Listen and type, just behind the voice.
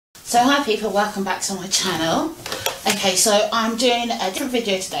So hi people, welcome back to my channel. Okay, so I'm doing a different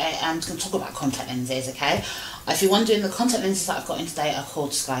video today. I'm just going to talk about contact lenses, okay? If you're wondering, the contact lenses that I've got in today are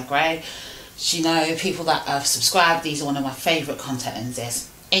called Sky Grey. So, you know, people that have subscribed, these are one of my favourite contact lenses.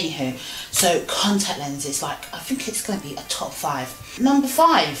 Anywho, so contact lenses, like, I think it's going to be a top 5. Number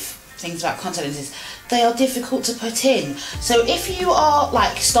 5 things about contact lenses, they are difficult to put in. So if you are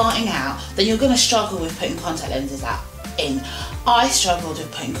like starting out, then you're going to struggle with putting contact lenses in. I struggled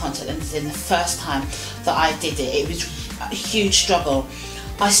with putting contact lenses in the first time that I did it. It was a huge struggle.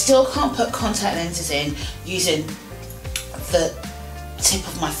 I still can't put contact lenses in using the tip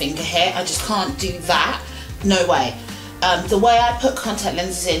of my finger here. I just can't do that. No way. The way I put contact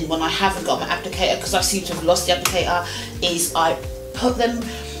lenses in when I haven't got my applicator, because I seem to have lost the applicator, is I put them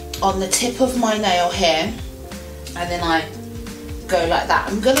on the tip of my nail here and then I go like that.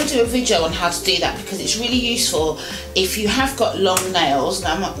 I'm going to do a video on how to do that because it's really useful if you have got long nails.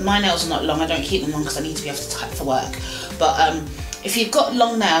 Now my nails are not long, I don't keep them long because I need to be able to type for work, but if you've got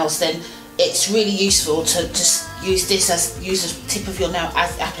long nails, then it's really useful to just use this as the tip of your nail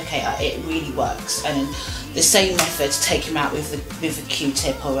as the applicator. It really works. And then the same method to take them out with a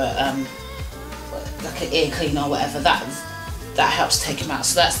Q-tip or a like an ear cleaner or whatever, that helps take them out.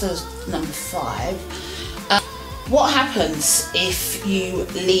 So that's the number 5. What happens if you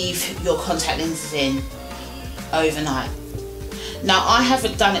leave your contact lenses in overnight? Now, I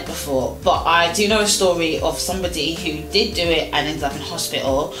haven't done it before, but I do know a story of somebody who did do it and ended up in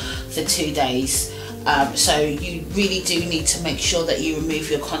hospital for 2 days. So you really do need to make sure that you remove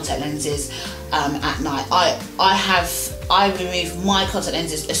your contact lenses at night. I remove my contact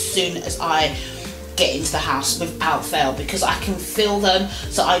lenses as soon as I get into the house without fail, because I can feel them,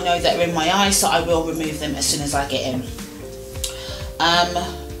 so I know that they're in my eyes, so I will remove them as soon as I get in.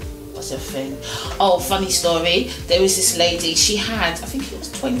 What's the thing? Oh, funny story. There was this lady, she had, I think it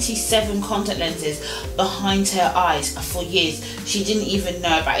was 27 contact lenses behind her eyes for years. She didn't even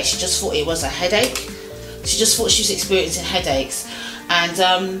know about it. She just thought it was a headache. She just thought she was experiencing headaches.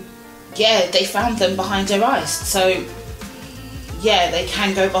 And yeah, they found them behind her eyes. So yeah, they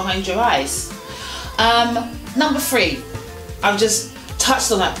can go behind your eyes. Number 3, I've just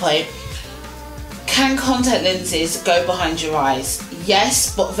touched on that point. Can contact lenses go behind your eyes?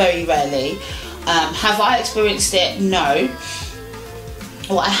 Yes, but very rarely. Have I experienced it? No.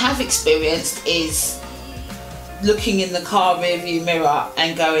 What I have experienced is looking in the car rearview mirror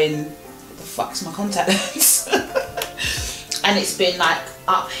and going, what the fuck's my contact lens? And it's been like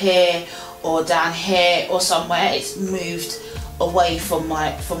up here or down here or somewhere. It's moved away from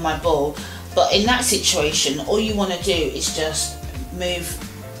my ball. But in that situation, all you want to do is just move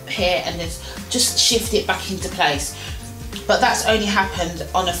here and then just shift it back into place. But that's only happened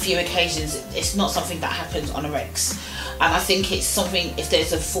on a few occasions. It's not something that happens on a Rex. And I think it's something, if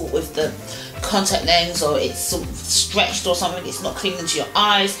there's a fault with the contact lens or it's sort of stretched or something, it's not clinging to your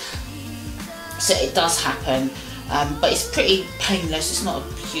eyes. So it does happen. But it's pretty painless. It's not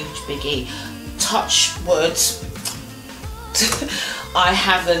a huge biggie. Touch wood. I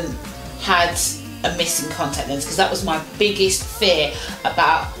haven't had a missing contact lens, because that was my biggest fear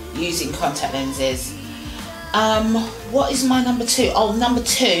about using contact lenses. What is my number 2? Oh, number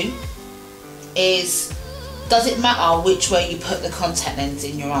 2 is, does it matter which way you put the contact lens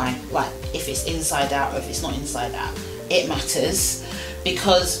in your eye? Like if it's inside out or if it's not inside out? It matters,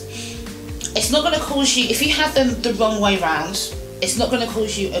 because it's not going to cause you, if you have them the wrong way round, it's not going to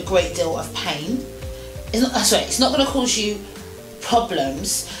cause you a great deal of pain. It's not going to cause you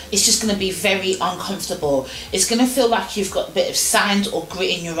problems. It's just going to be very uncomfortable. It's going to feel like you've got a bit of sand or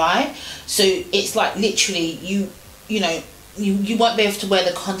grit in your eye. So it's like literally you won't be able to wear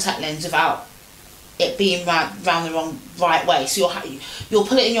the contact lens without it being round the right way. So you'll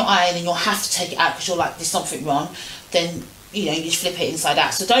put it in your eye and then you'll have to take it out because you're like, there's something wrong. Then you just flip it inside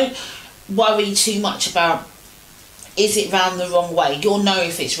out. So don't worry too much about, is it round the wrong way? You'll know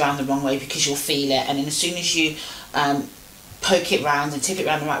if it's round the wrong way because you'll feel it. And then as soon as you poke it round and tip it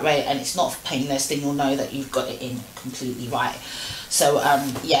round the right way and it's not painless, then you'll know that you've got it in completely right. So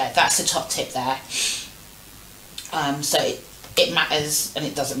yeah, that's the top tip there. So it matters and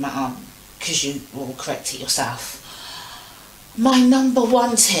it doesn't matter because you will correct it yourself. My number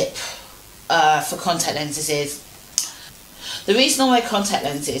 1 tip for contact lenses is, the reason I wear contact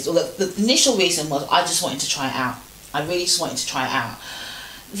lenses, or the initial reason was I just wanted to try it out. I really just wanted to try it out.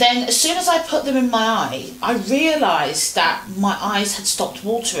 Then as soon as I put them in my eye, I realised that my eyes had stopped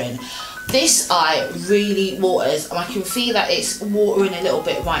watering. This eye really waters, and I can feel that it's watering a little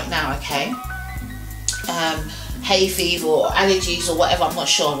bit right now, okay? Hay fever or allergies or whatever, I'm not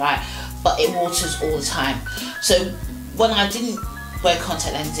sure, right? But it waters all the time. So when I didn't wear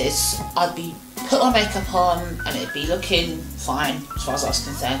contact lenses, I'd be put my makeup on and it'd be looking fine as far as I was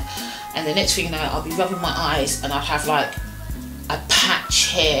concerned, and the next thing you know, I'll be rubbing my eyes and I'd have like a patch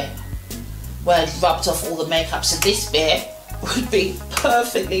here where I'd rubbed off all the makeup, so this bit would be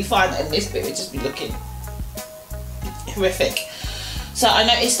perfectly fine and this bit would just be looking horrific. So I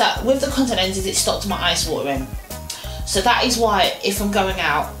noticed that with the contact lenses it stopped my eyes watering. So that is why if I'm going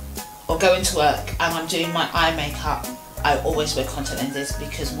out or going to work and I'm doing my eye makeup, I always wear contact lenses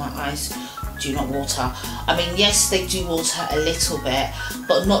because my eyes do not water. I mean, yes, they do water a little bit,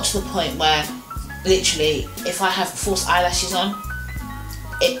 but not to the point where literally if I have false eyelashes on,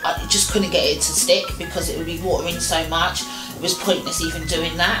 I just couldn't get it to stick because it would be watering so much. It was pointless even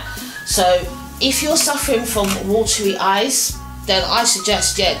doing that. So if you're suffering from watery eyes, then I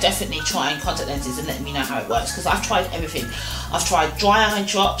suggest, yeah, definitely trying contact lenses and letting me know how it works, because I've tried everything. I've tried dry eye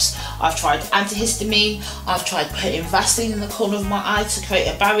drops, I've tried antihistamine, I've tried putting Vaseline in the corner of my eye to create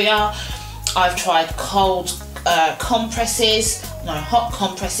a barrier, I've tried cold compresses, no, hot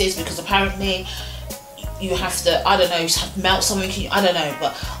compresses, because apparently you have to, I don't know, you have to melt something, I don't know,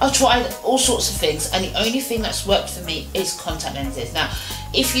 but I've tried all sorts of things and the only thing that's worked for me is contact lenses. Now,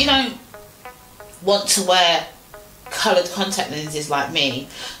 if you don't want to wear coloured contact lenses like me,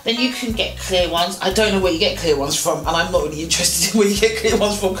 then you can get clear ones. I don't know where you get clear ones from, and I'm not really interested in where you get clear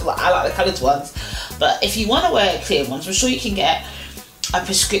ones from because I like the coloured ones. But if you want to wear clear ones, I'm sure you can get a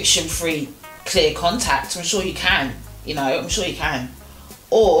prescription free clear contact. I'm sure you can, you know, I'm sure you can.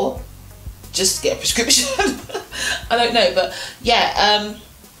 Or just get a prescription. I don't know, but yeah,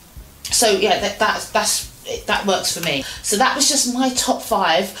 so yeah, that works for me. So that was just my top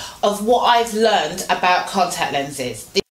 5 of what I've learned about contact lenses.